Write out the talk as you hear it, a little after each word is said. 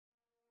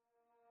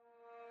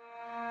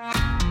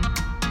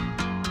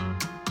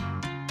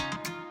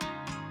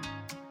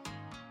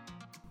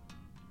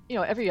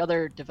every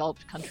other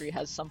developed country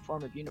has some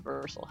form of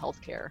universal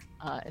health care,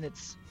 and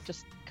it's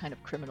just kind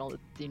of criminal that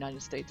the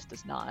United States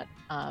does not.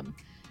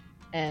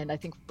 And I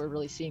think we're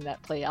really seeing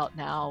that play out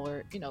now,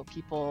 where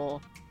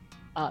people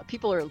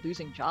are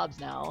losing jobs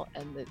now,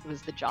 and it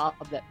was the job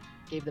that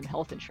gave them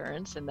health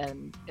insurance, and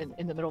then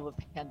in the middle of a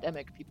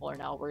pandemic, people are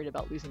now worried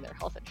about losing their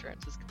health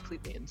insurance. It's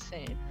completely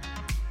insane.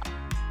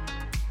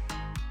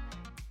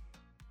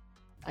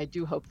 I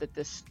do hope that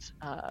this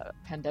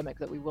pandemic,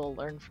 that we will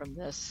learn from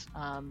this,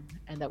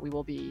 and that we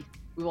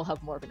will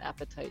have more of an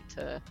appetite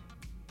to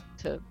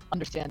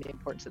understand the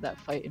importance of that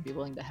fight and be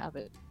willing to have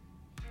it.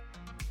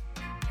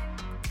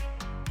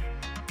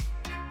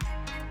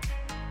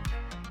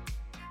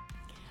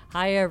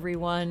 Hi,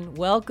 everyone.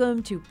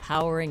 Welcome to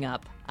Powering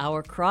Up,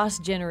 our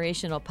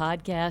cross-generational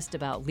podcast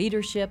about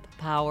leadership,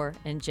 power,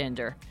 and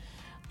gender.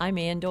 I'm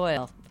Ann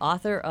Doyle,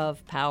 author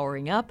of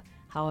Powering Up,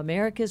 How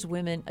America's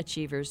Women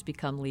Achievers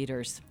Become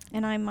Leaders.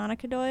 And I'm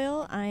Monica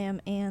Doyle. I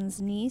am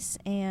Ann's niece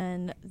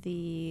and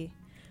the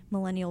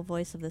millennial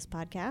voice of this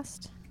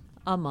podcast.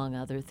 Among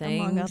other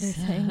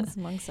things.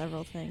 Among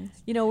several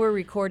things. We're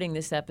recording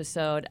this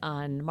episode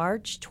on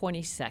March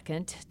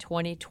 22nd,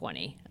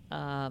 2020.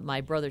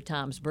 My brother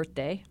Tom's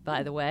birthday,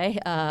 by the way,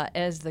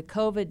 as the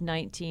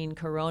COVID-19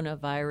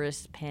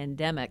 coronavirus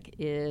pandemic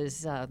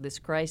this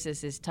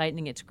crisis is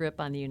tightening its grip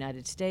on the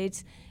United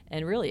States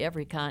and really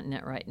every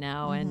continent right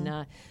now. Mm-hmm.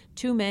 And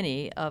too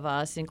many of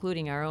us,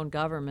 including our own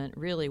government,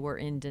 really were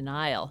in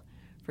denial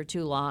for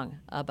too long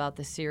about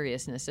the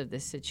seriousness of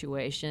this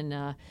situation.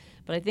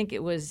 But I think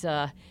it was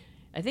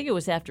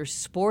after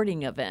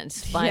sporting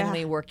events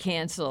finally were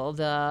canceled,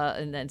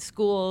 and then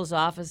schools,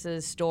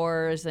 offices,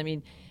 stores. I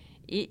mean,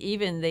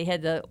 even they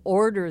had to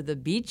order the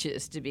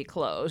beaches to be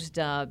closed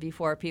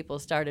before people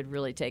started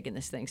really taking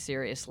this thing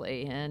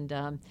seriously. And,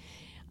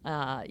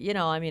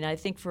 I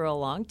think for a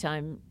long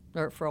time,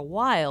 or for a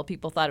while,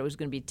 people thought it was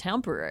going to be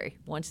temporary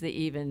once they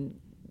even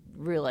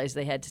realized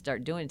they had to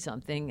start doing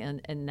something.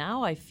 And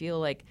now I feel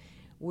like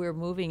we're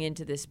moving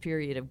into this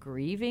period of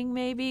grieving,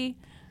 maybe,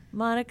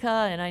 Monica.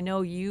 And I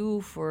know you,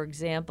 for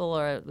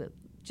example,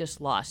 just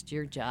lost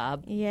your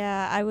job.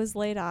 Yeah, I was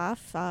laid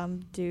off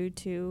due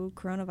to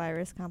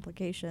coronavirus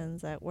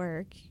complications at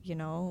work.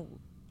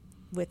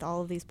 With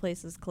all of these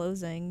places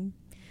closing,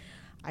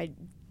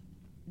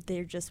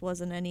 there just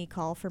wasn't any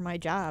call for my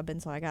job,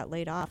 and so I got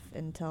laid off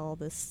until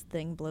this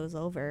thing blows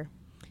over.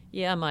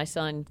 Yeah, my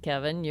son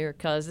Kevin, your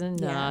cousin,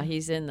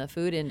 he's in the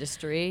food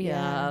industry.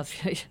 Yeah.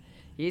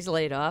 He's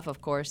laid off,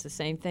 of course, the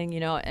same thing,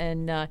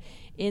 And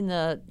in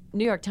the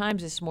New York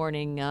Times this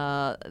morning,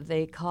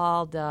 they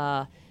called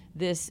the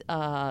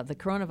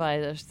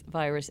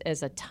coronavirus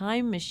as a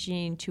time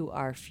machine to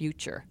our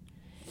future.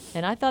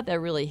 And I thought that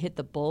really hit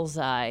the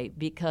bullseye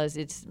because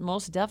it's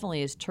most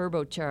definitely has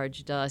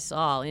turbocharged us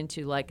all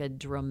into like a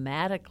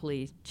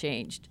dramatically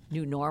changed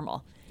new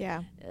normal.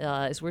 Yeah.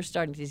 As we're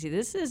starting to see,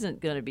 this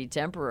isn't going to be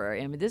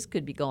temporary. I mean, this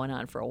could be going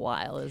on for a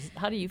while.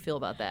 How do you feel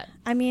about that?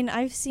 I mean,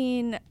 I've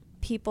seen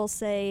people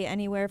say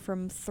anywhere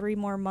from 3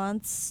 more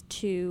months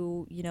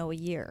to, a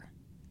year.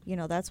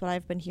 That's what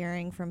I've been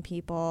hearing from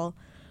people.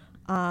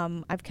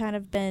 I've kind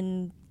of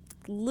been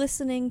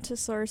listening to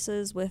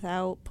sources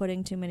without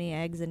putting too many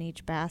eggs in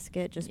each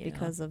basket just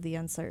because of the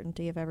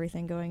uncertainty of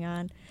everything going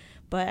on.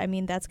 But, I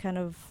mean, that's kind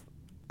of,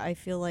 I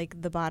feel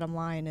like the bottom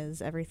line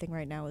is everything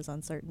right now is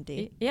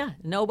uncertainty. Yeah,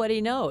 nobody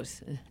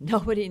knows.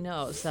 Nobody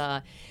knows.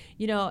 And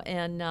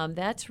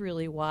that's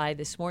really why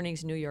this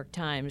morning's New York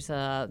Times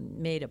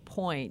made a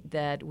point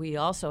that we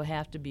also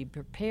have to be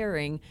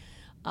preparing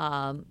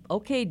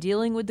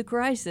dealing with the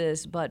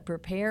crisis, but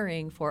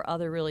preparing for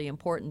other really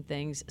important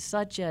things,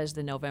 such as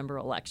the November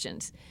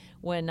elections,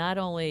 when not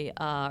only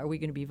are we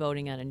going to be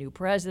voting on a new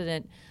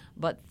president,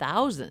 but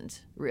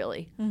thousands,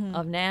 really,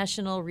 of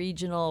national,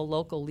 regional,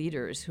 local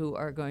leaders who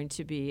are going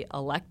to be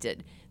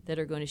elected that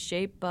are going to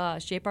shape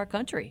our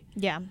country.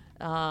 Yeah.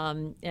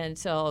 And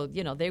so,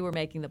 they were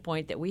making the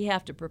point that we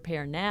have to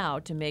prepare now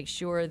to make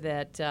sure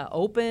that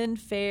open,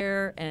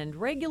 fair, and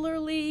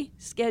regularly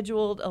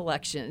scheduled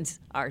elections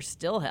are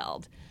still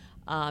held,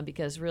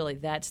 because really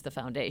that's the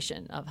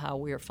foundation of how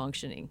we are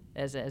functioning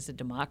as a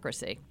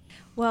democracy.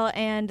 Well,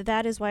 and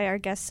that is why our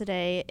guest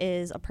today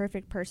is a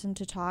perfect person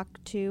to talk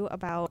to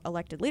about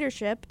elected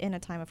leadership in a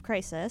time of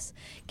crisis.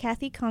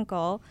 Kathy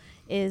Kunkel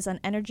is an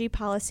energy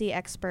policy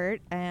expert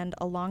and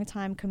a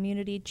longtime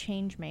community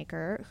change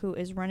maker who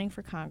is running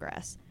for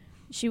Congress.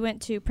 She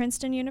went to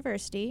Princeton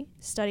University,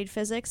 studied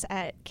physics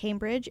at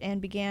Cambridge,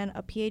 and began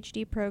a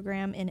PhD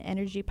program in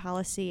energy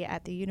policy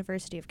at the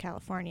University of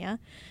California.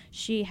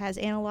 She has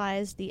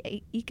analyzed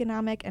the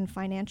economic and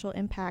financial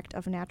impact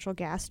of natural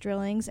gas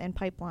drillings and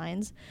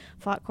pipelines,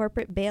 fought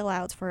corporate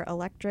bailouts for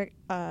electric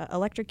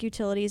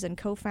utilities, and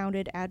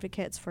co-founded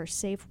advocates for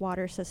safe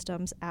water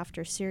systems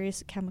after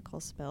serious chemical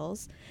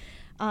spills.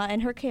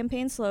 And her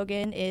campaign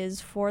slogan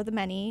is "For the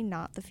many,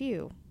 not the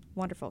few."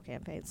 Wonderful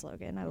campaign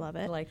slogan. I love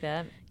it. I like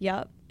that.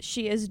 Yep.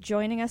 She is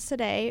joining us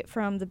today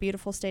from the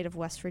beautiful state of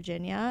West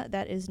Virginia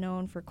that is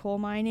known for coal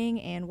mining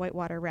and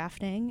whitewater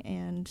rafting,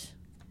 and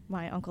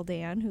my Uncle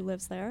Dan, who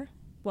lives there.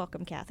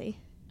 Welcome, Kathy.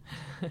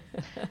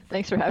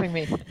 Thanks for having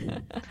me.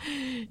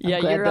 Yeah,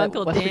 I'm glad your that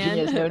Uncle West Dan.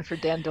 Virginia is known for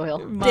Dan Doyle.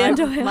 Dan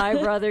Doyle. My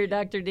brother,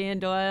 Dr. Dan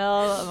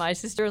Doyle, my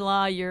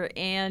sister-in-law, your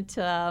aunt,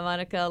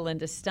 Monica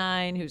Linda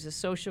Stein, who's a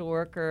social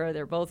worker.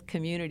 They're both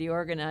community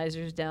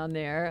organizers down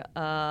there.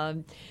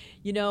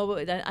 You know,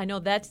 I know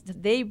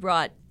they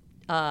brought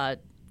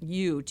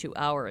you to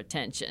our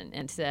attention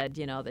and said,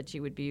 you know, that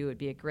you would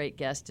be a great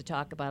guest to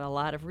talk about a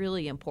lot of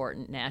really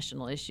important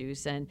national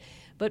issues.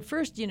 But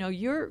first, you know,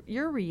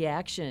 your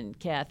reaction,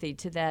 Kathy,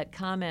 to that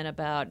comment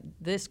about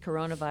this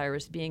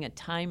coronavirus being a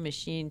time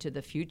machine to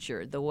the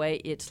future, the way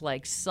it's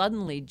like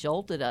suddenly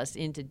jolted us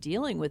into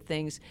dealing with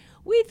things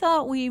we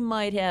thought we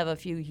might have a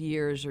few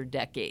years or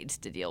decades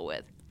to deal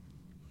with.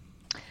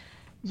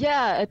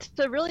 Yeah, it's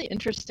a really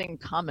interesting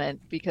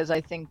comment because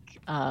I think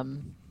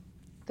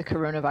the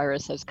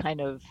coronavirus has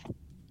kind of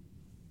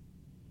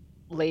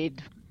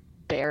laid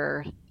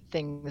bare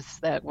things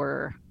that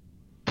were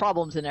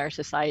problems in our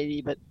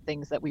society, but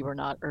things that we were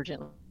not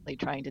urgently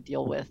trying to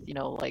deal with, you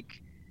know,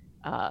 like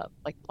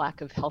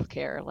lack of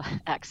healthcare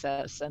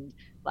access and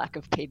lack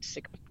of paid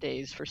sick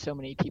days for so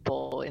many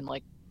people in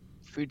like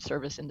food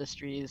service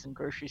industries and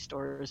grocery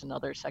stores and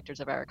other sectors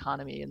of our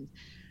economy. And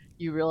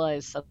you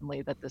realize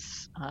suddenly that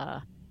this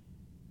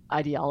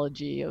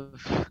ideology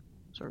of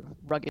sort of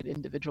rugged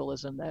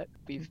individualism that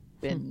we've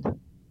been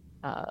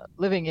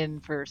living in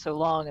for so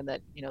long, and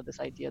that, you know,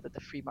 this idea that the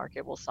free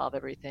market will solve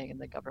everything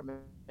and the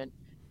government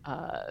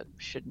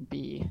shouldn't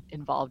be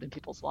involved in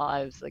people's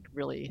lives, like,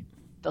 really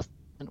doesn't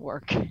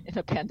work in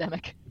a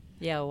pandemic.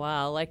 Yeah,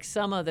 wow. Like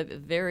some of the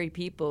very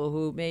people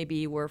who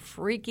maybe were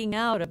freaking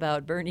out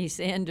about Bernie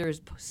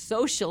Sanders'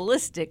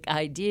 socialistic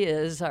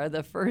ideas are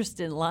the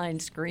first in line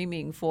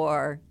screaming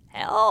for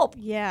help.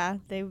 Yeah,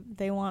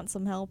 they want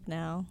some help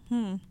now.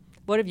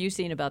 What have you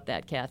seen about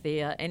that,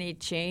 Kathy? Any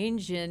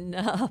change in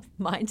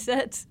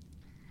mindsets?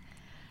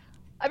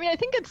 I mean, I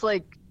think it's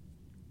like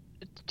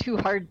too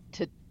hard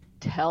to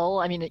tell.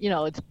 I mean, you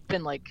know, it's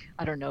been like,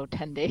 I don't know,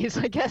 10 days,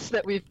 I guess,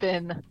 that we've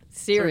been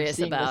serious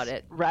sort of about this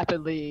it.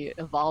 Rapidly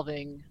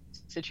evolving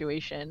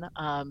situation.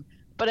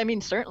 But I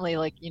mean, certainly,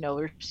 like, you know,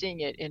 we're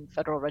seeing it in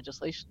federal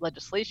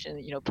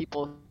legislation, you know,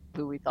 people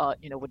who we thought,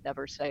 you know, would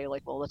never say,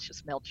 like, well, let's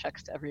just mail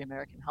checks to every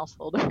American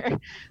household, are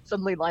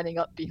suddenly lining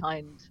up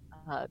behind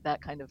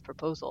that kind of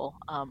proposal,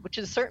 which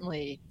is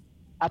certainly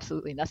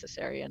absolutely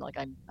necessary. And like,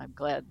 I'm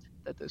glad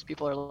that those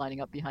people are lining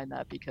up behind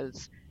that,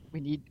 because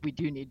we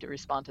do need to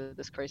respond to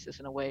this crisis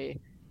in a way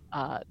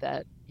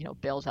that, you know,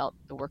 bails out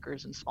the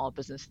workers and small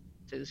businesses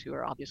who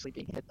are obviously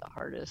being hit the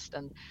hardest.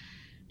 And,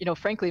 you know,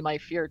 frankly, my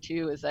fear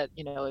too is that,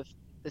 you know, if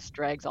this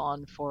drags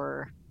on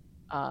for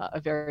a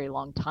very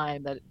long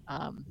time, that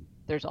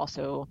there's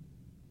also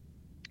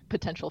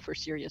potential for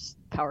serious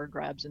power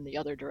grabs in the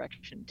other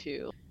direction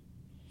too.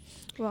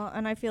 Well,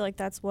 and I feel like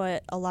that's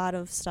what a lot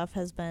of stuff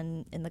has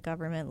been in the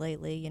government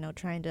lately, you know,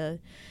 trying to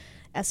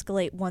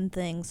escalate one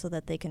thing so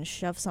that they can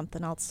shove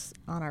something else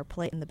on our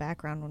plate in the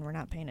background when we're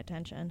not paying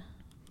attention.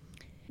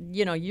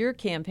 You know, your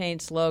campaign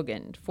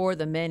slogan, "For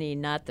the many,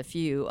 not the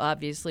few,"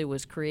 obviously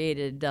was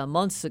created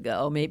months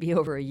ago, maybe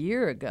over a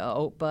year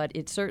ago, but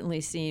it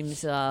certainly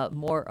seems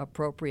more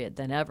appropriate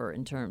than ever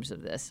in terms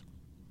of this.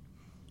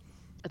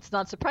 It's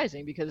not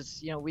surprising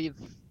because, you know, we've,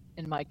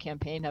 in my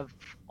campaign, have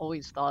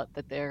always thought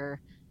that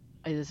there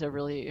is a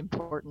really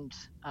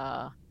important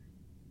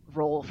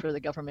role for the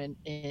government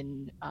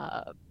in,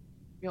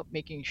 you know,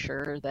 making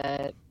sure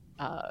that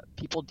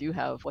people do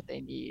have what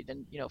they need.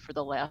 And, you know, for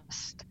the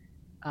last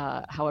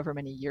however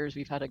many years,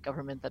 we've had a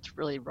government that's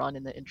really run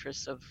in the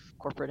interests of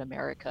corporate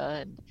America.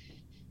 And,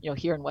 you know,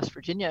 here in West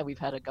Virginia, we've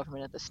had a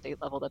government at the state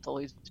level that's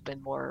always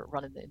been more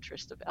run in the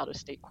interest of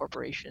out-of-state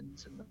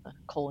corporations and the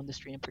coal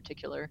industry in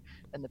particular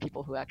than the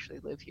people who actually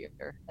live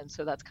here. And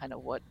so that's kind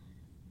of what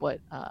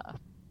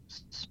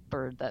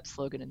spurred that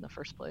slogan in the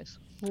first place.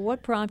 Well,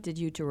 what prompted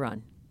you to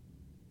run?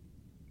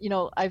 You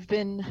know, I've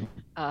been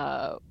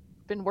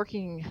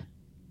working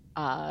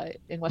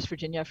in West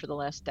Virginia for the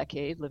last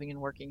decade, living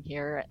and working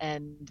here,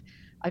 and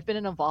I've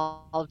been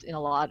involved in a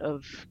lot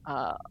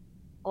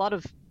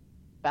of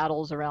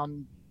battles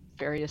around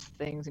various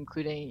things,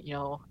 including, you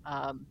know,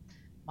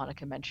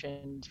 Monica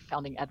mentioned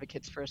founding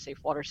Advocates for a Safe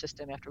Water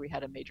System after we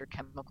had a major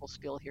chemical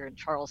spill here in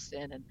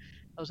Charleston, and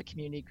that was a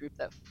community group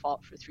that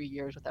fought for 3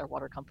 years with our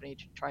water company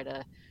to try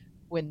to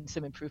win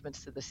some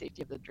improvements to the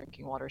safety of the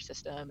drinking water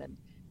system. And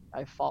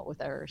I fought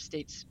with our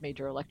state's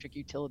major electric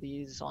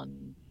utilities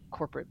on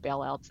corporate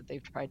bailouts that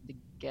they've tried to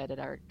get at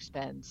our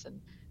expense, and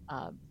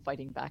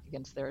fighting back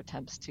against their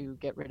attempts to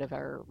get rid of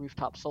our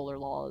rooftop solar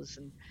laws.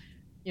 And,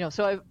 you know,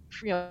 so I've,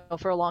 you know,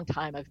 for a long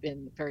time, I've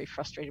been very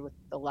frustrated with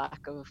the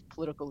lack of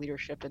political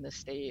leadership in the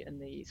state and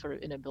the sort of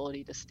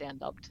inability to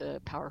stand up to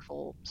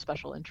powerful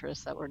special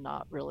interests that were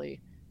not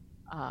really,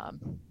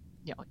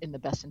 you know, in the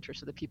best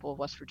interest of the people of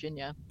West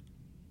Virginia.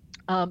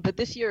 But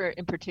this year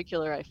in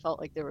particular, I felt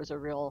like there was a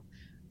real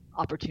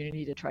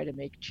opportunity to try to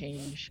make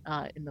change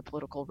in the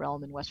political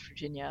realm in West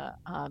Virginia.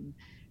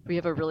 We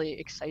have a really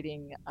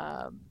exciting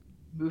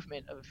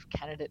movement of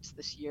candidates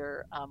this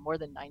year, more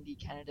than 90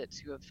 candidates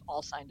who have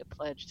all signed a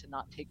pledge to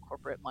not take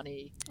corporate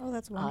money Oh,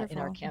 that's in our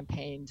wonderful.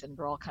 campaigns. And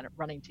we're all kind of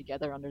running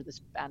together under this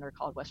banner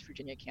called West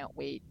Virginia Can't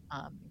Wait,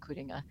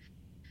 including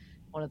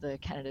one of the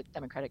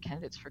Democratic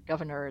candidates for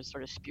governor is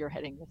sort of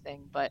spearheading the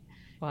thing. But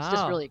it's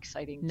just Wow. really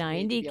exciting to me to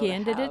 90 be able to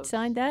candidates have,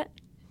 signed that?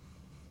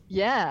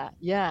 yeah,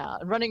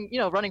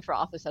 running for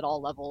office at all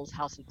levels,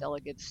 House of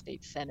Delegates,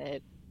 state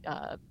Senate,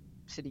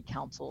 city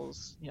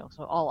councils,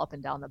 so all up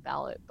and down the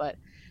ballot. But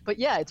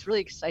yeah, it's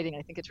really exciting.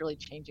 I think it's really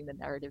changing the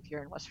narrative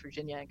here in West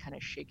Virginia and kind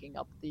of shaking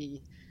up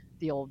the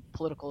old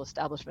political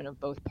establishment of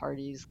both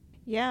parties.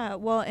 Yeah,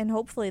 well, and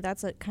hopefully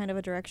that's a kind of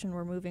a direction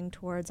we're moving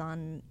towards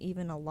on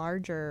even a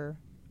larger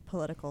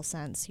political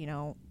sense.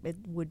 It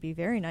would be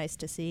very nice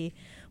to see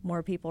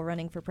more people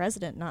running for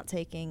president not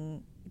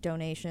taking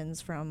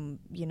donations from,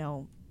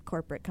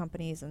 corporate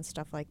companies and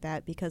stuff like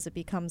that, because it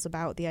becomes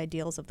about the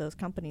ideals of those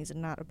companies and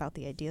not about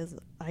the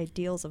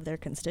ideals of their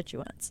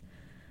constituents.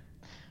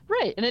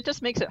 Right, and it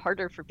just makes it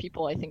harder for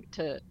people, I think,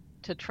 to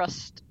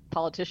trust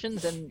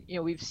politicians. And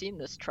we've seen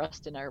this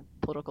trust in our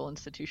political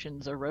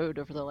institutions erode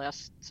over the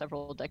last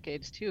several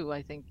decades too.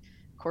 I think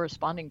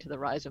corresponding to the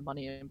rise of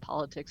money in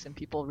politics and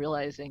people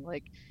realizing,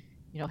 like,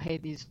 hey,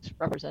 these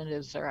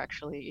representatives are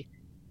actually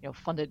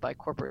funded by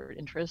corporate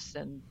interests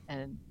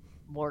and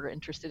more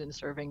interested in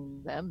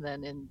serving them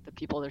than in the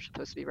people they're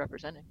supposed to be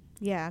representing.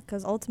 Yeah,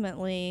 because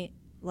ultimately,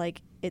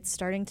 like, it's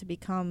starting to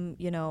become,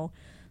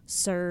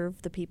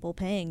 serve the people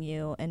paying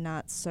you and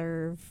not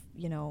serve,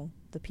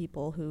 the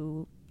people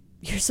who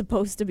you're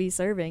supposed to be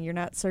serving. You're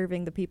not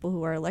serving the people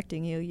who are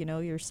electing you.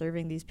 You're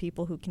serving these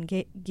people who can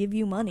give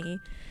you money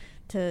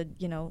to,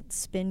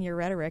 spin your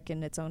rhetoric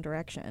in its own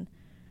direction.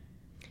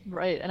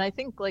 Right. And I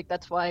think, like,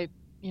 that's why,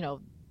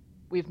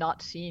 we've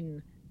not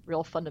seen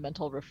real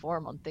fundamental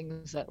reform on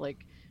things that,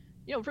 like,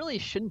 really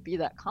shouldn't be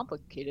that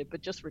complicated,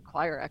 but just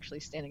require actually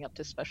standing up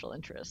to special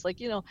interests. Like,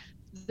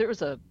 there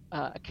was a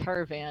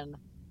caravan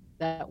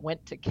that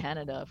went to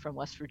Canada from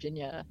West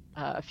Virginia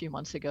a few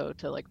months ago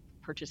to, like,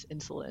 purchase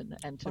insulin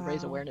and to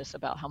raise awareness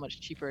about how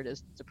much cheaper it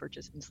is to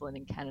purchase insulin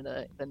in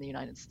Canada than the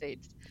United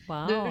States.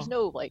 Wow. There's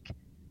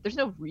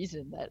no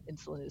reason that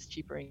insulin is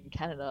cheaper in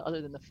Canada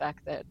other than the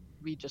fact that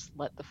we just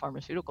let the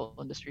pharmaceutical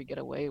industry get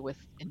away with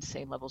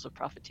insane levels of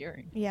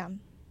profiteering. Yeah.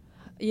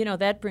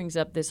 That brings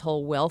up this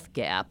whole wealth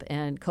gap,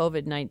 and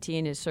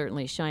COVID-19 is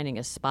certainly shining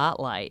a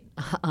spotlight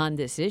on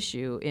this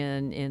issue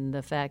in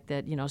the fact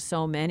that,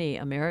 so many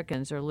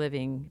Americans are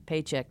living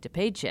paycheck to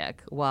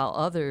paycheck while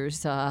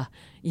others,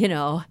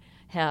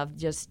 have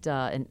just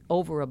an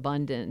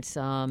overabundance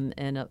and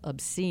an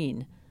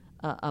obscene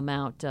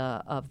amount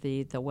of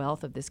the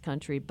wealth of this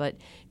country. But,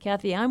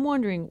 Kathy, I'm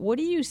wondering, what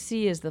do you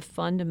see as the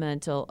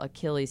fundamental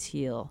Achilles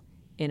heel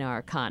in our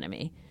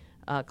economy?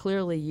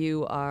 Clearly,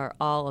 you are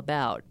all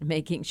about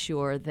making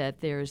sure that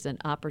there's an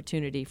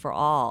opportunity for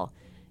all,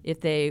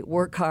 if they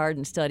work hard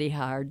and study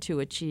hard,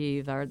 to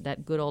achieve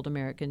that good old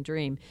American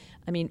dream.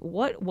 I mean,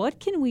 what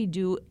can we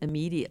do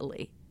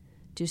immediately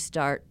to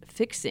start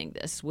fixing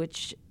this,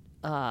 which,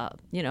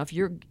 if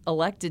you're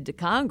elected to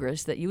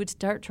Congress, that you would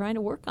start trying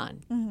to work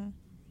on? Mm-hmm.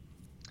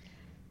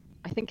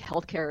 I think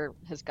healthcare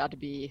has got to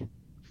be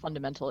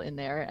fundamental in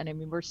there. And I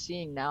mean, we're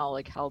seeing now,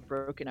 like, how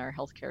broken our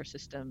healthcare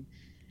system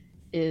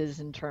is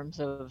in terms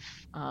of,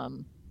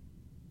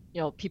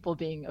 people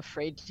being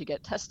afraid to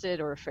get tested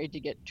or afraid to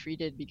get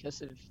treated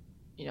because of,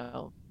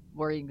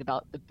 worrying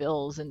about the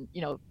bills. And,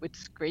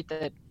 it's great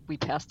that we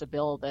passed a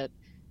bill that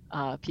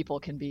people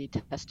can be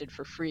tested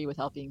for free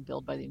without being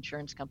billed by the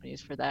insurance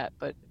companies for that.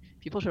 But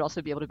people should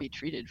also be able to be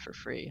treated for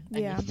free.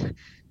 Yeah. I mean,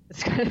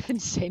 it's kind of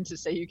insane to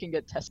say you can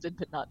get tested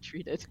but not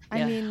treated.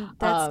 I mean,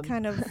 that's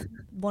kind of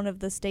one of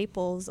the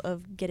staples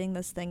of getting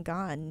this thing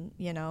gone,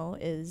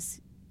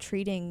 is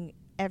treating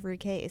every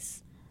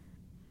case.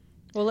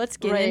 Well, let's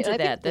get into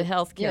that, the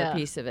healthcare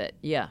piece of it.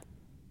 Yeah.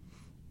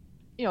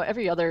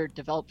 Every other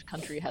developed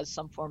country has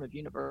some form of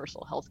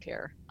universal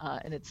healthcare,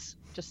 and it's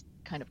just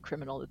kind of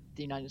criminal that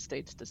the United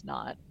States does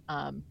not.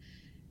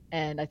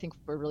 And I think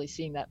we're really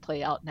seeing that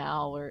play out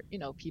now, where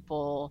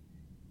people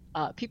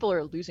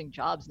are losing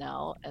jobs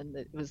now, and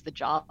it was the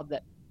job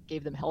that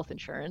gave them health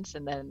insurance,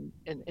 and then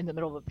in the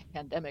middle of a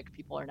pandemic,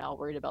 people are now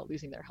worried about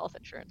losing their health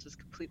insurance. It's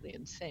completely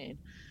insane.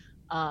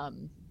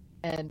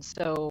 And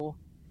so,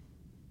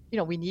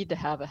 we need to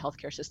have a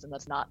healthcare system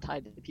that's not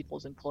tied to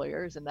people's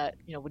employers, and that,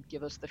 would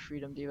give us the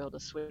freedom to be able to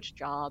switch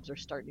jobs or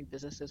start new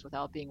businesses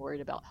without being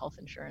worried about health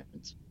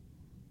insurance.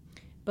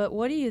 But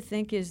what do you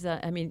think is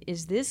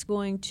is this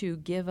going to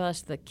give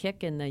us the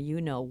kick in the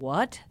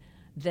you-know-what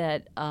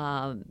that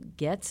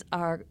gets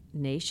our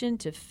nation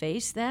to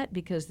face that?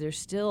 Because there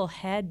still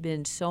had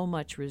been so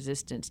much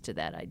resistance to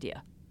that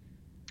idea.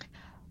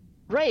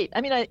 Right.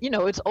 I mean,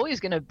 it's always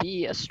going to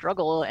be a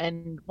struggle.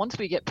 And once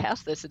we get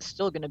past this, it's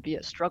still going to be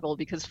a struggle,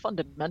 because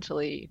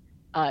fundamentally,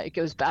 it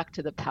goes back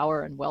to the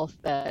power and wealth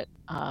that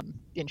the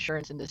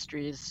insurance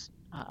industries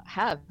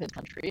have in the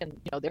country. And,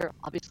 they're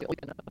obviously always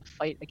going to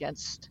fight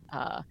against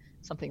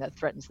something that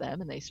threatens them.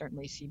 And they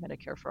certainly see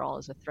Medicare for All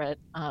as a threat.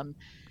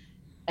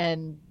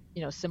 And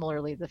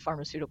similarly, the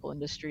pharmaceutical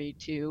industry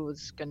too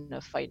is going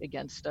to fight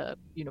against a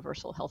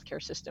universal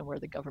healthcare system where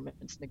the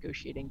government's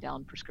negotiating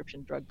down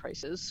prescription drug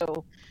prices.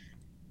 So,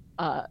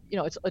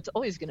 it's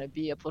always going to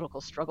be a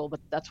political struggle, but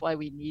that's why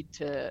we need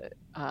to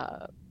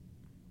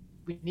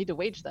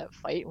wage that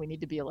fight. We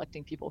need to be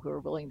electing people who are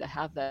willing to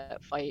have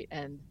that fight.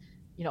 And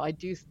I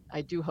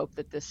do hope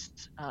that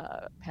this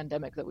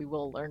pandemic, that we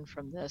will learn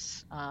from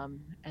this,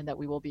 and that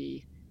we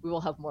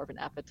will have more of an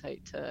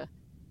appetite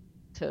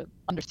to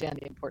understand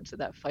the importance of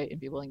that fight and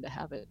be willing to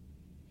have it.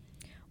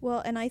 Well,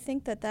 and I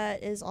think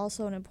that is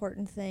also an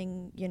important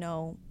thing,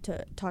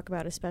 to talk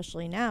about,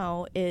 especially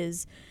now,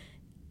 is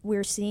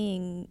we're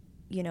seeing,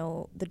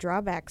 the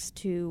drawbacks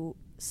to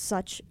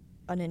such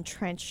an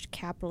entrenched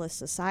capitalist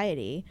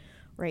society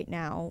right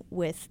now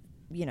with,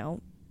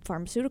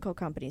 pharmaceutical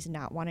companies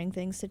not wanting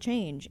things to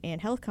change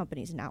and health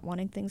companies not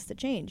wanting things to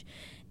change.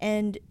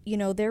 And,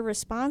 their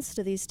response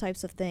to these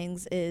types of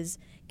things is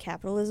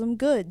capitalism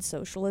good,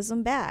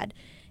 socialism bad.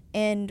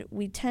 And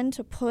we tend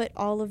to put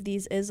all of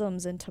these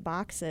isms into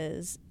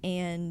boxes,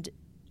 and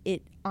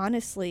it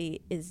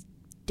honestly is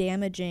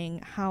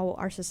damaging how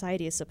our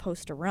society is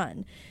supposed to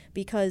run,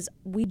 because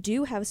we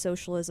do have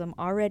socialism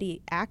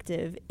already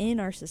active in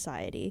our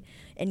society,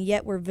 and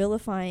yet we're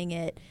vilifying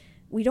it.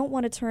 We don't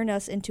want to turn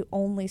us into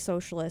only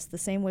socialists the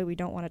same way we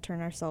don't want to turn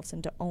ourselves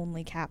into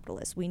only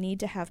capitalists. We need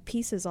to have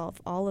pieces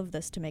of all of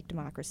this to make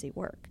democracy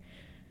work.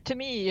 To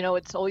me,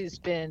 it's always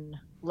been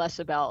less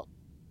about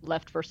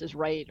left versus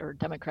right or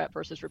Democrat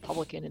versus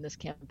Republican in this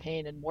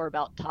campaign, and more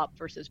about top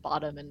versus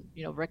bottom, and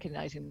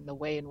recognizing the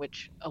way in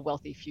which a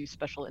wealthy few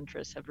special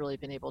interests have really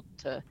been able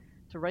to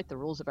write the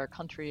rules of our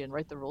country and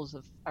write the rules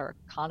of our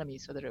economy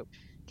so that it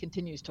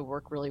continues to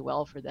work really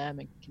well for them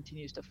and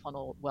continues to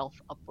funnel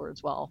wealth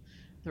upwards while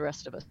the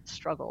rest of us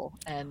struggle.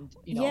 And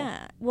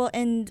yeah, well,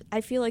 and I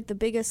feel like the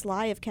biggest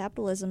lie of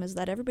capitalism is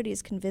that everybody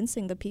is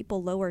convincing the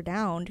people lower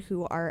down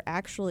who are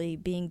actually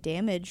being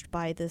damaged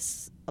by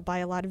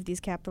a lot of these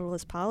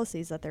capitalist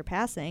policies that they're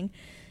passing.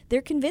 They're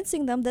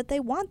convincing them that they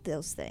want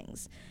those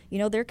things.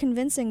 They're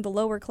convincing the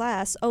lower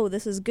class, oh,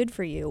 this is good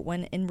for you,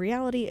 when in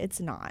reality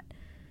it's not.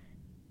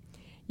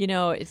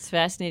 It's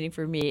fascinating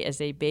for me as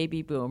a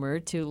baby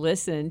boomer to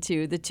listen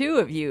to the two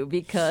of you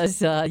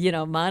because,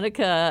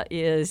 Monica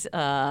is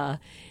a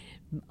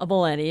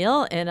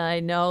millennial, and I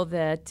know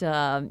that,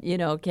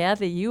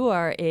 Kathy, you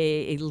are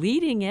a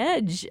leading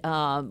edge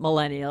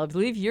millennial. I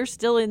believe you're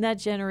still in that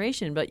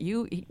generation, but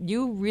you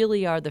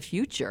really are the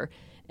future.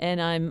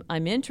 And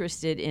I'm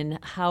interested in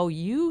how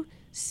you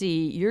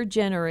see your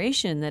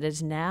generation that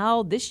is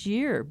now this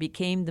year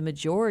became the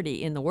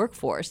majority in the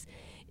workforce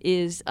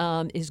is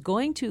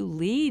going to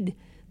lead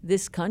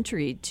this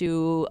country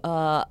to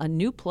a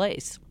new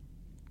place.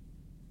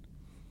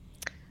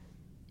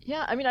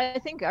 Yeah, I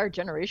think our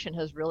generation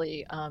has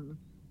really, kind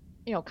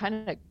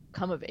of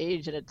come of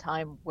age at a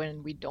time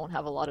when we don't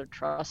have a lot of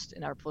trust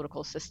in our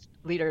political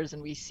leaders,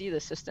 and we see the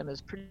system as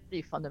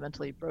pretty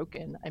fundamentally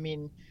broken.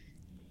 When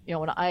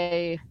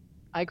I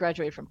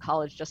graduated from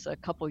college just a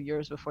couple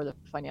years before the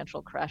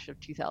financial crash of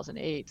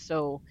 2008,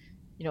 so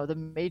the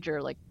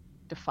major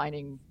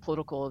defining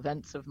political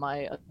events of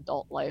my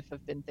adult life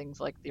have been things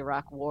like the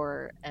Iraq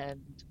War and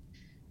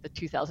the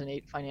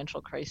 2008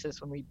 financial crisis,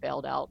 when we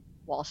bailed out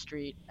Wall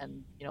Street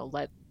and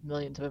let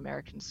millions of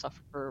Americans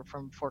suffer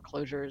from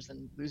foreclosures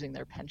and losing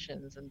their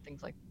pensions and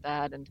things like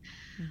that. And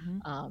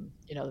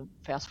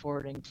fast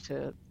forwarding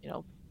to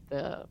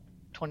the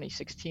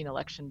 2016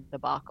 election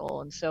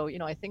debacle. And so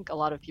I think a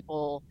lot of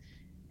people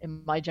in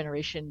my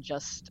generation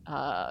just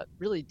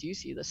really do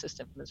see the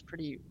system as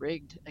pretty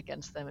rigged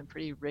against them and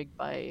pretty rigged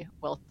by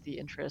wealthy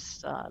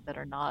interests that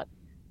are not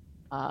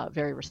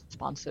very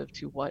responsive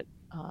to what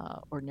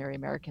ordinary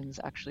Americans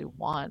actually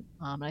want.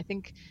 And I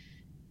think,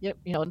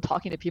 in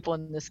talking to people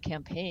in this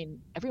campaign,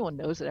 everyone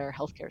knows that our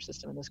healthcare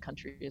system in this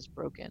country is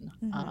broken.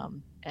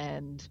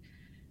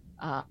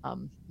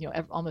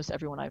 Almost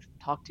everyone I've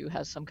talked to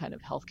has some kind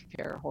of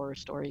healthcare horror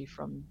story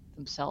from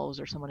themselves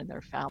or someone in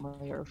their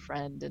family or a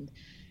friend. And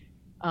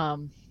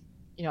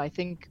I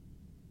think,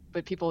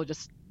 but people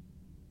just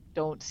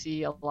don't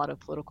see a lot of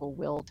political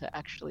will to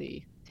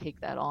actually take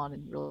that on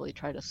and really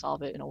try to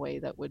solve it in a way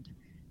that would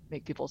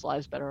make people's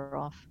lives better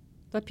off.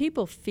 But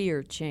people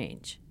fear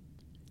change.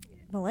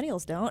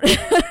 Millennials don't.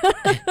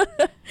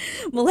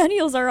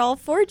 Millennials are all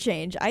for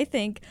change. I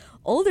think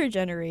older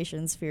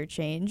generations fear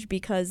change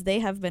because they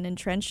have been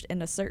entrenched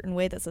in a certain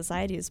way that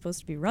society is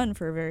supposed to be run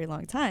for a very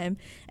long time.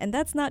 And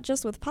that's not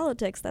just with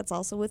politics. That's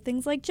also with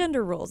things like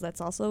gender roles. That's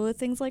also with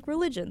things like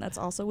religion. That's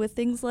also with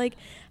things like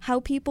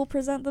how people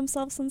present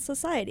themselves in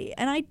society.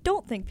 And I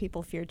don't think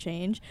people fear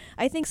change.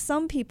 I think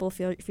some people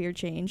fear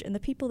change, and the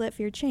people that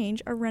fear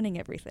change are running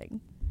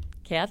everything.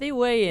 Kathy,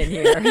 weigh in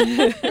here.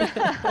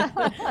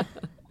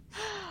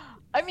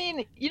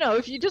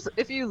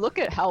 If you look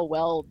at how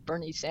well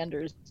Bernie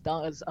Sanders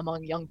does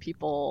among young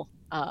people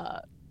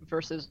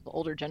versus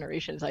older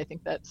generations, I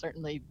think that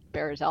certainly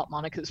bears out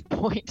Monica's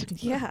point.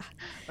 Yeah.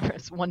 Or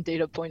it's one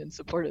data point in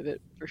support of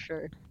it, for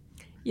sure.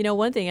 You know,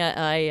 one thing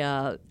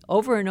I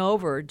over and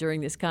over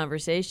during this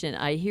conversation,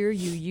 I hear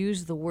you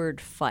use the word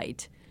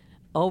fight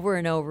over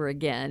and over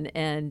again.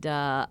 And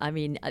I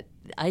mean,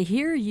 I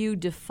hear you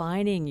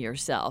defining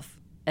yourself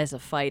as a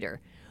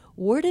fighter.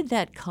 Where did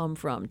that come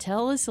from?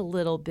 Tell us a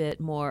little bit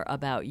more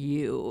about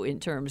you in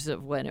terms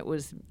of when it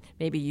was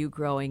maybe you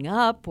growing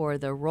up or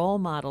the role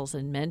models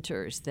and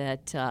mentors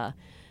that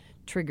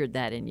triggered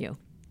that in you.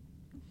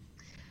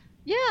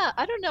 Yeah,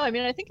 I don't know. I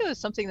mean, I think it was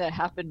something that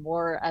happened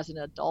more as an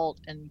adult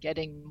and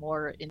getting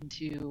more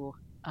into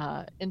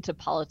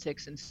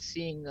politics and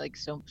seeing like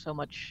so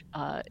much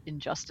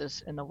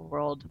injustice in the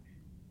world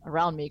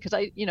around me. Because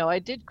I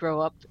did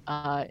grow up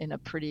in a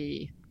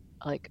pretty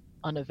like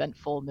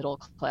uneventful middle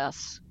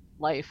class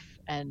life,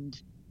 and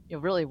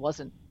really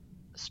wasn't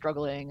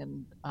struggling,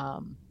 and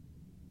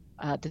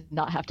did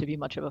not have to be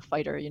much of a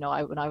fighter.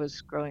 When I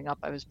was growing up,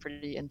 I was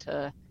pretty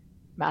into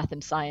math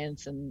and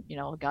science, and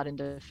got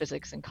into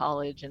physics in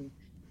college, and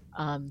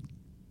um,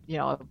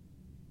 I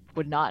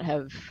would not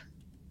have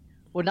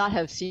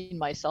seen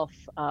myself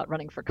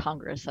running for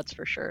Congress, that's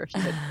for sure. If you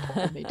had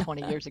told me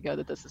 20 years ago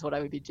that this is what I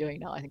would be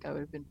doing now, I think I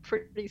would have been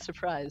pretty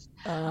surprised.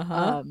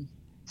 Uh-huh.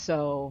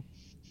 So,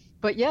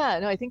 but yeah,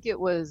 no, I think it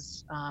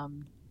was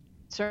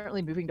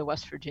certainly moving to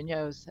West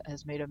Virginia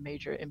has made a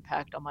major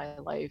impact on my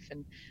life.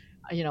 And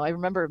I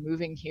remember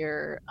moving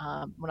here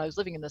when I was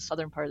living in the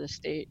southern part of the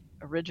state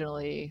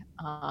originally,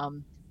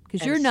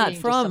 Because and you're not seeing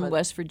just some from of.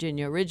 West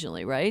Virginia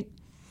originally, right?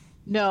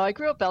 No, I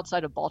grew up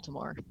outside of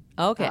Baltimore.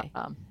 Okay.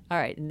 Um, All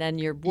right. And then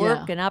your yeah,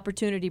 work and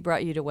opportunity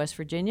brought you to West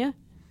Virginia?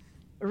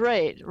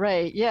 right,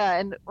 yeah.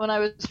 And when I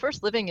was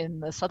first living in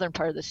the southern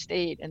part of the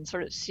state and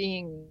sort of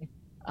seeing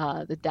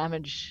the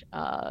damage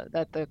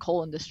that the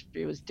coal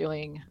industry was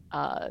doing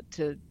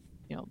to,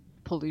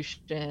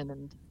 pollution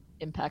and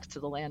impacts to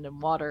the land and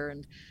water,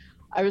 and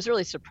I was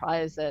really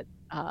surprised that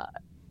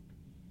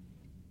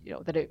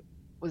that it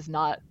was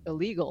not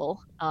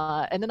illegal.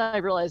 And then I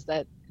realized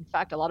that, in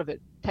fact, a lot of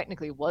it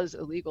technically was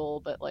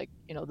illegal, but like,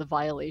 the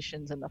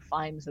violations and the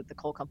fines that the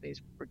coal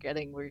companies were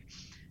getting were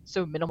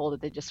so minimal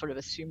that they just sort of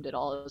assumed it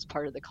all as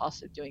part of the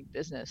cost of doing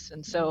business.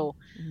 And so,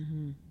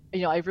 Mm-hmm.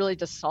 I really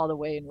just saw the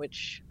way in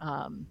which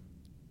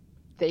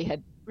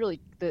the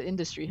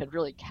industry had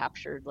really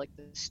captured like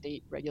the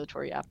state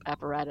regulatory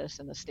apparatus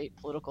and the state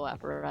political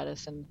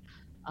apparatus, and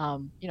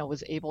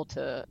was able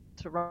to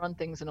run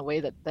things in a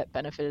way that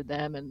benefited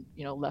them, and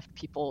left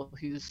people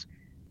whose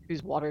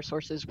water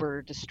sources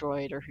were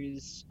destroyed or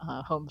whose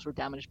homes were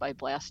damaged by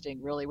blasting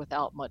really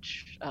without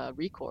much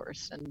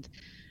recourse. And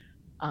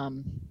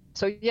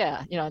so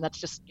yeah, and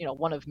that's just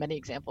one of many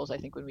examples, I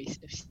think, when we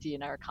see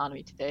in our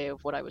economy today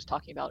of what I was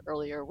talking about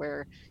earlier,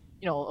 where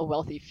a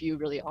wealthy few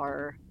really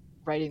are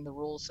writing the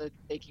rules so that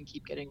they can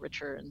keep getting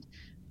richer, and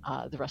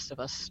the rest of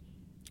us,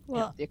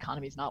 Well, the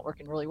economy is not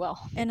working really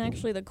well. and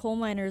actually, the coal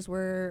miners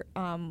were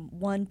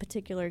one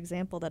particular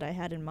example that I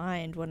had in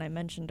mind when I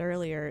mentioned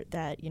earlier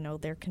that,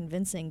 they're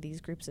convincing these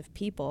groups of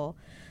people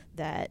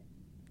that,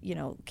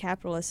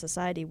 capitalist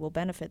society will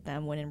benefit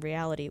them when in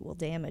reality it will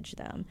damage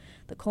them.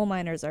 The coal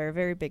miners are a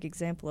very big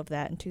example of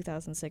that. In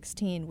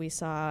 2016, we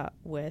saw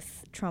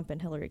with Trump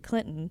and Hillary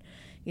Clinton,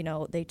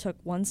 they took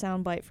one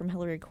soundbite from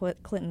Hillary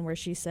Clinton where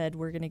she said,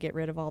 we're going to get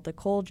rid of all the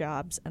coal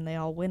jobs, and they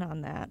all went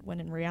on that,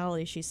 when in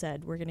reality she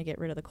said, we're going to get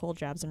rid of the coal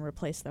jobs and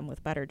replace them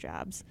with better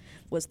jobs,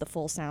 was the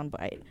full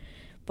soundbite.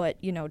 But,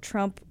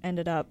 Trump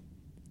ended up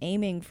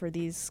aiming for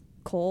these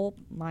coal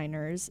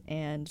miners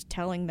and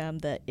telling them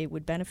that it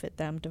would benefit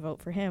them to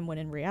vote for him, when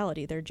in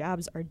reality their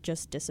jobs are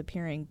just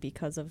disappearing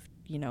because of,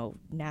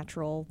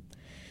 natural.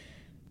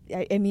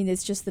 I mean,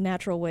 it's just the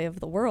natural way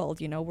of the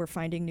world. We're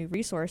finding new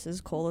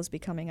resources. Coal is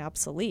becoming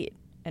obsolete.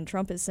 And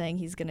Trump is saying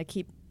he's going to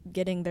keep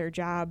getting their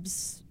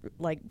jobs,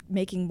 like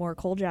making more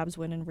coal jobs,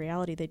 when in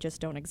reality they just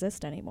don't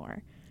exist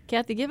anymore.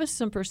 Kathy, give us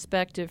some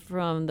perspective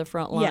from the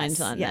front lines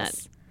on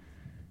Yes.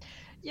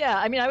 Yeah,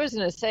 I mean, I was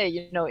going to say,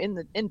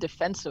 in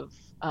defense of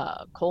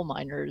coal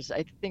miners,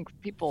 I think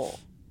people,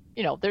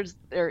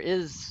 there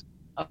is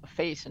a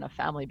face and a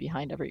family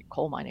behind every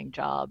coal mining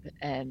job,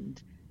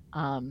 and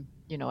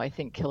I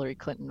think Hillary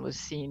Clinton was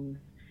seen,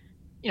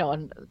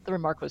 and the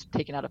remark was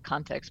taken out of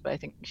context, but I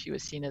think she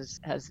was seen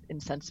as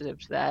insensitive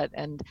to that.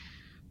 And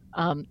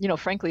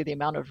frankly, the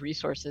amount of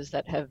resources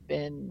that have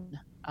been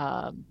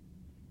uh,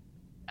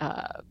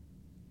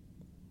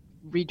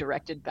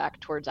 redirected back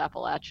towards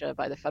Appalachia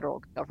by the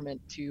federal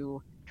government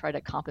to try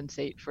to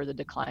compensate for the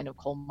decline of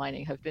coal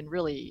mining have been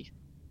really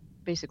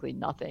basically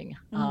nothing.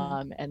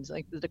 Mm-hmm. And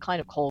like the decline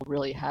of coal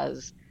really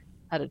has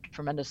had a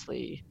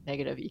tremendously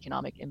negative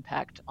economic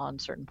impact on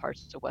certain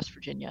parts of West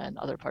Virginia and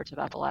other parts of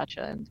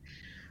Appalachia. And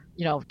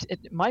in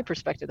my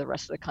perspective, the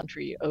rest of the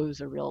country owes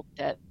a real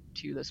debt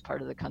to this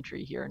part of the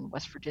country here in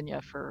West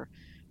Virginia for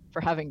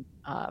having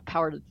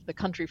powered the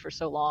country for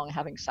so long,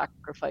 having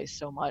sacrificed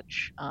so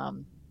much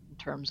in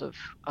terms of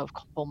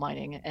coal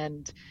mining.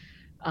 And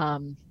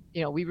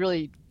we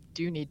really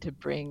do need to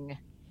bring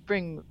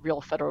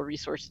real federal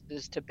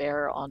resources to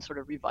bear on sort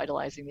of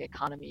revitalizing the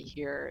economy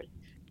here,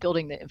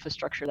 building the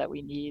infrastructure that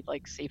we need,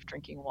 like safe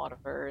drinking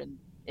water and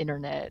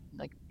internet,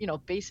 like,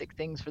 basic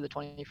things for the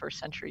 21st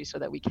century so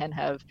that we can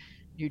have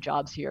new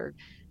jobs here.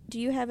 Do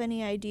you have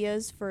any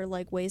ideas for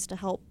like ways to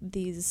help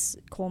these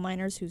coal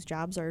miners whose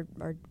jobs are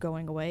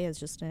going away as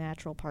just a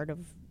natural part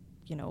of,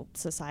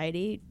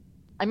 society?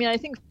 I mean, I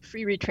think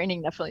free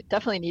retraining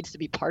definitely needs to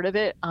be part of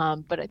it,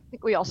 but I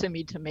think we also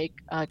need to make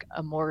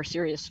a more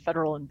serious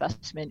federal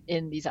investment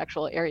in these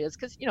actual areas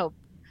because,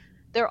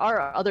 there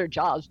are other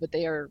jobs, but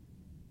they are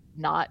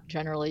not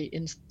generally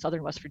in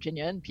southern West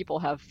Virginia, and people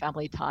have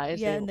family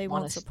ties. Yeah, and they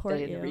want won't to support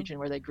stay in you. the region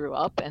where they grew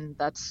up, and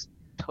that's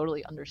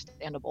totally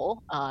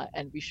understandable.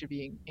 And we should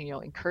be,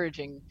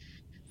 encouraging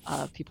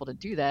people to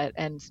do that.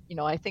 And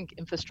I think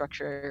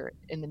infrastructure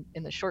in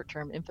the short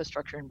term,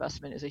 infrastructure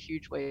investment is a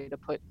huge way to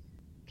put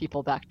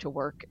people back to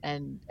work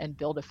and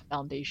build a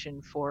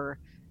foundation for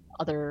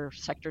other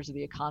sectors of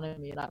the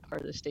economy in that part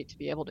of the state to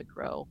be able to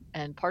grow.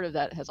 And part of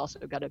that has also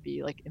got to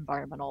be like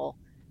environmental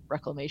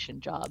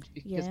reclamation jobs,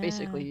 because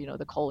basically,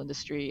 the coal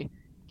industry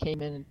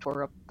came in and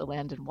tore up the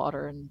land and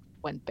water and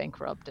went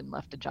bankrupt and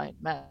left a giant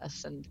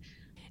mess. And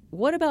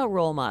what about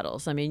role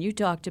models? I mean, you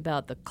talked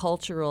about the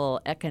cultural,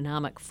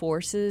 economic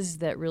forces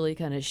that really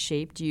kind of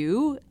shaped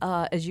you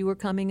as you were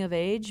coming of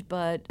age,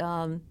 but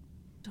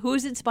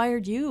who's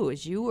inspired you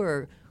as you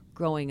were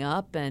growing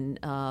up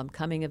and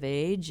coming of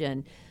age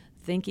and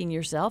thinking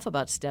yourself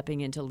about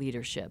stepping into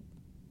leadership?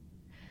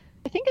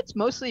 I think it's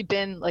mostly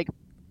been like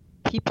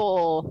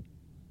people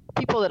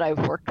that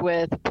I've worked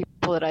with,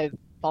 people that I've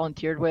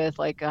volunteered with.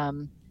 Like, I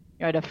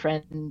had a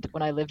friend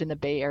when I lived in the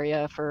Bay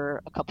Area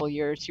for a couple of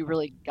years who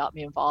really got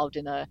me involved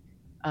in a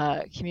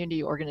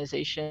community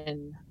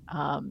organization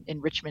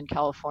in Richmond,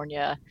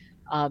 California.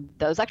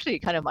 That was actually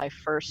kind of my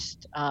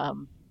first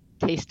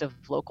taste of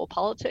local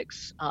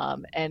politics,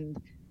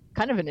 and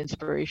kind of an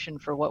inspiration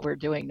for what we're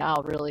doing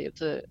now. Really,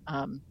 it's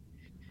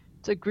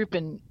a group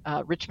in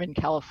Richmond,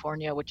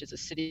 California, which is a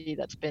city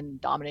that's been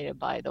dominated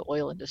by the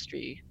oil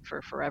industry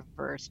for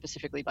forever,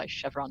 specifically by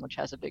Chevron, which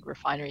has a big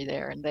refinery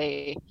there. And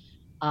they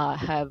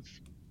have,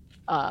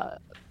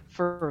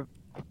 for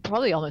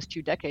probably almost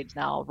 2 decades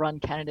now, run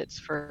candidates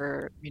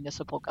for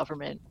municipal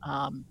government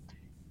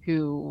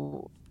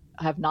who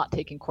have not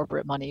taken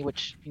corporate money,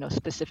 which,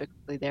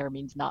 specifically there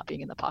means not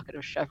being in the pocket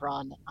of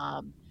Chevron.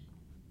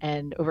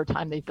 And over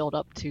time, they've built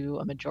up to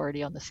a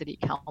majority on the city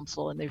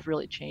council, and they've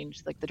really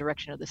changed like the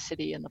direction of the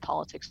city and the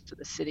politics of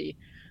the city.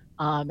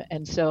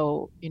 And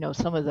so,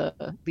 some of the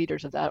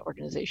leaders of that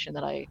organization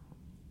that I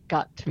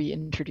got to be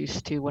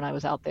introduced to when I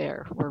was out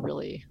there were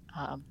really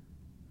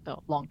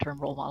long-term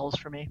role models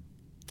for me.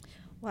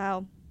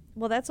 Wow.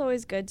 Well, that's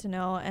always good to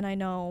know. And I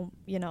know,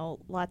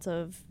 lots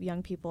of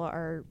young people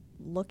are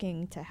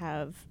looking to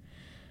have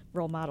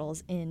role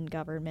models in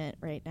government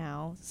right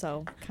now.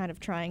 So kind of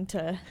trying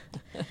to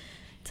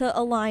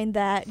align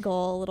that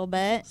goal a little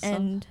bit.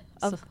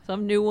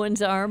 Some new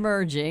ones are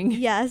emerging.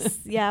 Yes.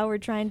 Yeah, we're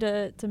trying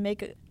to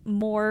make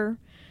more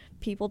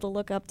people to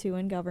look up to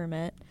in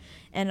government.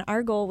 And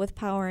our goal with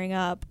Powering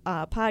Up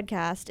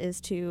podcast is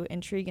to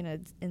intrigue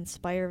and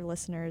inspire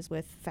listeners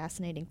with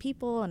fascinating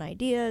people and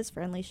ideas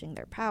for unleashing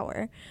their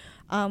power.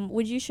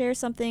 Would you share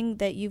something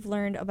that you've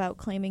learned about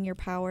claiming your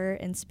power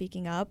and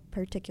speaking up,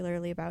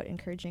 particularly about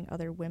encouraging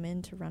other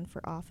women to run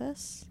for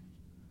office?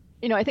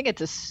 I think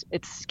it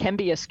can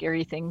be a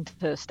scary thing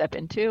to step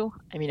into.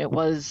 I mean, it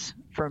was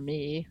for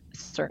me,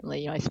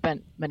 certainly. I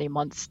spent many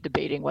months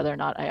debating whether or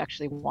not I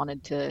actually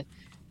wanted to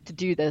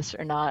do this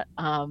or not.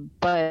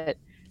 But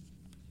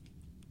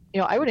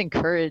I would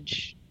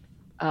encourage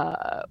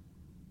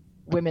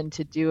women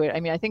to do it.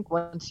 I mean, I think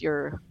once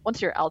you're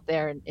out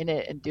there and in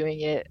it and doing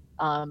it,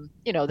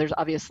 there's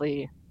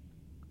obviously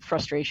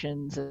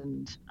frustrations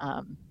and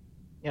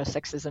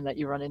sexism that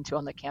you run into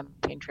on the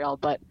campaign trail.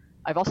 But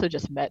I've also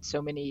just met so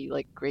many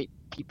like great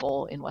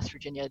people in West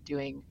Virginia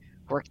doing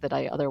work that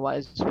I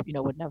otherwise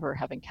would never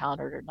have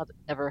encountered or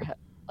never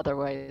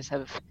otherwise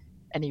have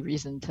any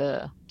reason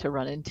to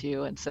run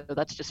into. And so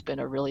that's just been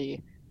a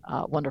really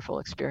wonderful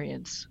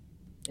experience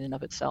in and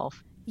of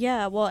itself.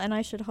 Yeah, well, and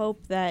I should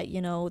hope that,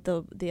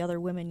 the other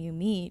women you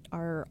meet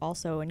are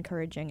also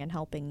encouraging and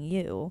helping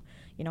you.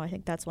 I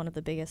think that's one of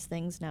the biggest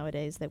things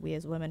nowadays that we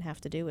as women have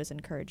to do is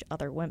encourage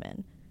other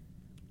women.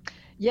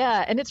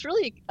 Yeah, and it's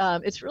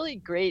really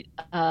great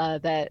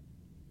that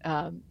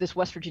this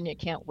West Virginia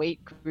Can't Wait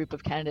group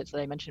of candidates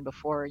that I mentioned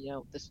before,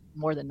 this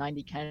more than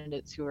 90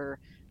 candidates who are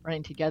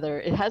running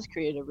together, it has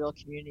created a real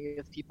community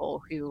of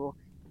people who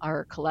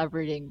are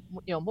collaborating,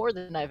 more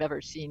than I've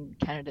ever seen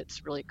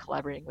candidates really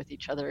collaborating with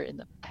each other in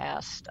the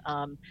past.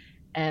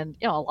 And,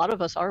 a lot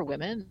of us are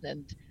women,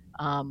 and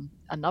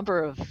a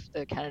number of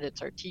the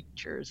candidates are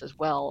teachers as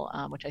well,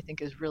 which I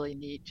think is really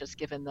neat, just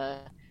given the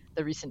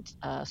recent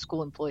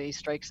school employee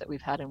strikes that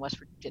we've had in West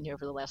Virginia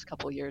over the last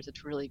couple of years.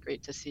 It's really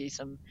great to see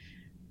some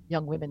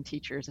young women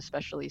teachers,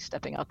 especially,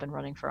 stepping up and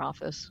running for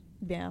office.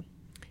 Yeah.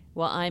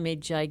 Well, I'm a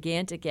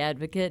gigantic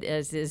advocate,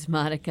 as is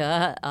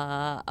Monica,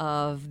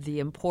 of the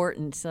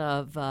importance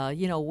of,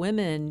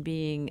 women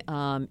being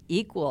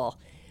equal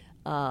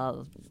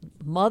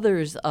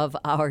mothers of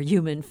our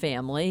human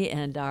family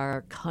and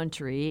our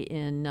country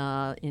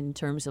in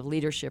terms of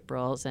leadership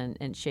roles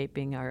and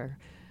shaping our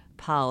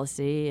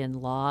policy and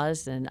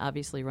laws, and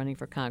obviously running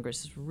for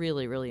Congress is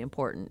really, really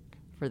important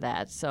for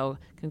that. So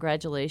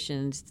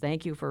congratulations.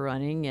 Thank you for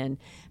running. And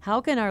how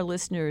can our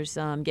listeners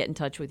get in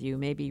touch with you,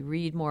 maybe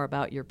read more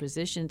about your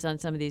positions on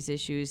some of these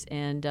issues,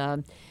 and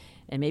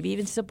maybe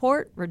even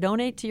support or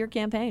donate to your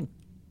campaign?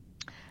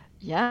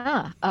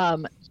 Yeah.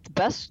 The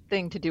best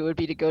thing to do would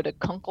be to go to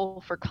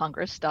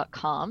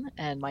kunkelforcongress.com,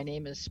 and my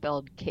name is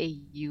spelled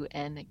Kunkel.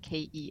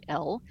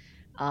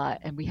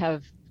 And we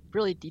have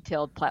really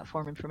detailed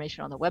platform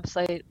information on the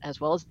website, as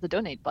well as the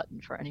donate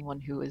button for anyone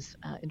who is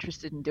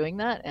interested in doing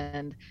that.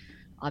 And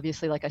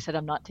obviously, like I said,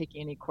 I'm not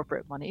taking any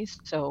corporate monies,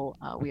 so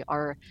we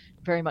are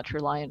very much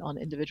reliant on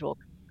individual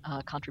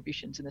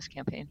contributions in this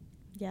campaign.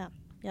 Yeah.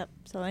 Yep.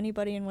 So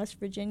anybody in West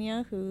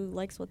Virginia who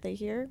likes what they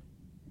hear,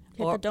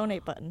 hit the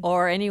donate button.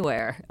 Or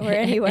anywhere. Or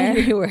anywhere.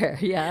 Anywhere.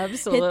 Yeah,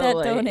 absolutely. Hit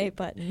that donate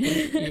button.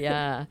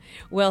 Yeah.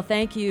 Well,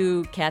 thank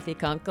you, Kathy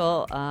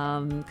Kunkel,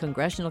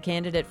 congressional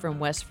candidate from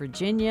West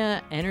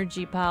Virginia,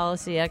 energy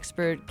policy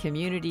expert,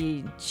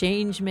 community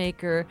change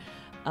maker,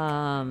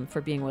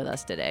 for being with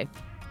us today.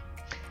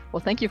 Well,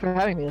 thank you for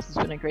having me. This has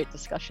been a great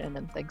discussion,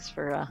 and thanks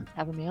for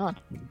having me on.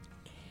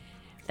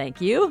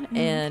 Thank you. Mm-hmm.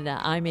 And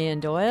I'm Ann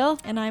Doyle.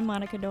 And I'm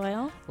Monica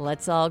Doyle.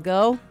 Let's all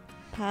go.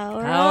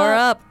 Power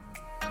up.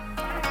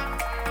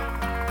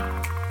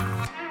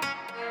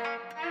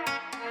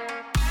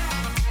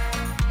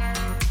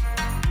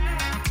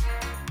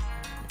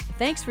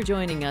 Thanks for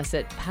joining us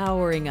at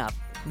Powering Up.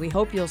 We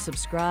hope you'll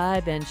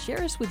subscribe and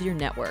share us with your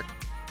network.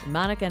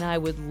 Monica and I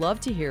would love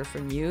to hear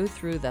from you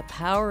through the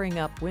Powering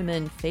Up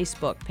Women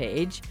Facebook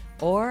page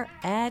or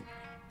at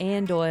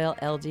Ann Doyle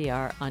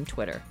LDR on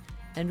Twitter.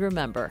 And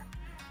remember,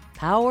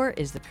 power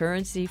is the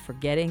currency for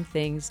getting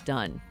things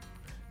done.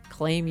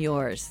 Claim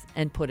yours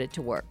and put it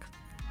to work.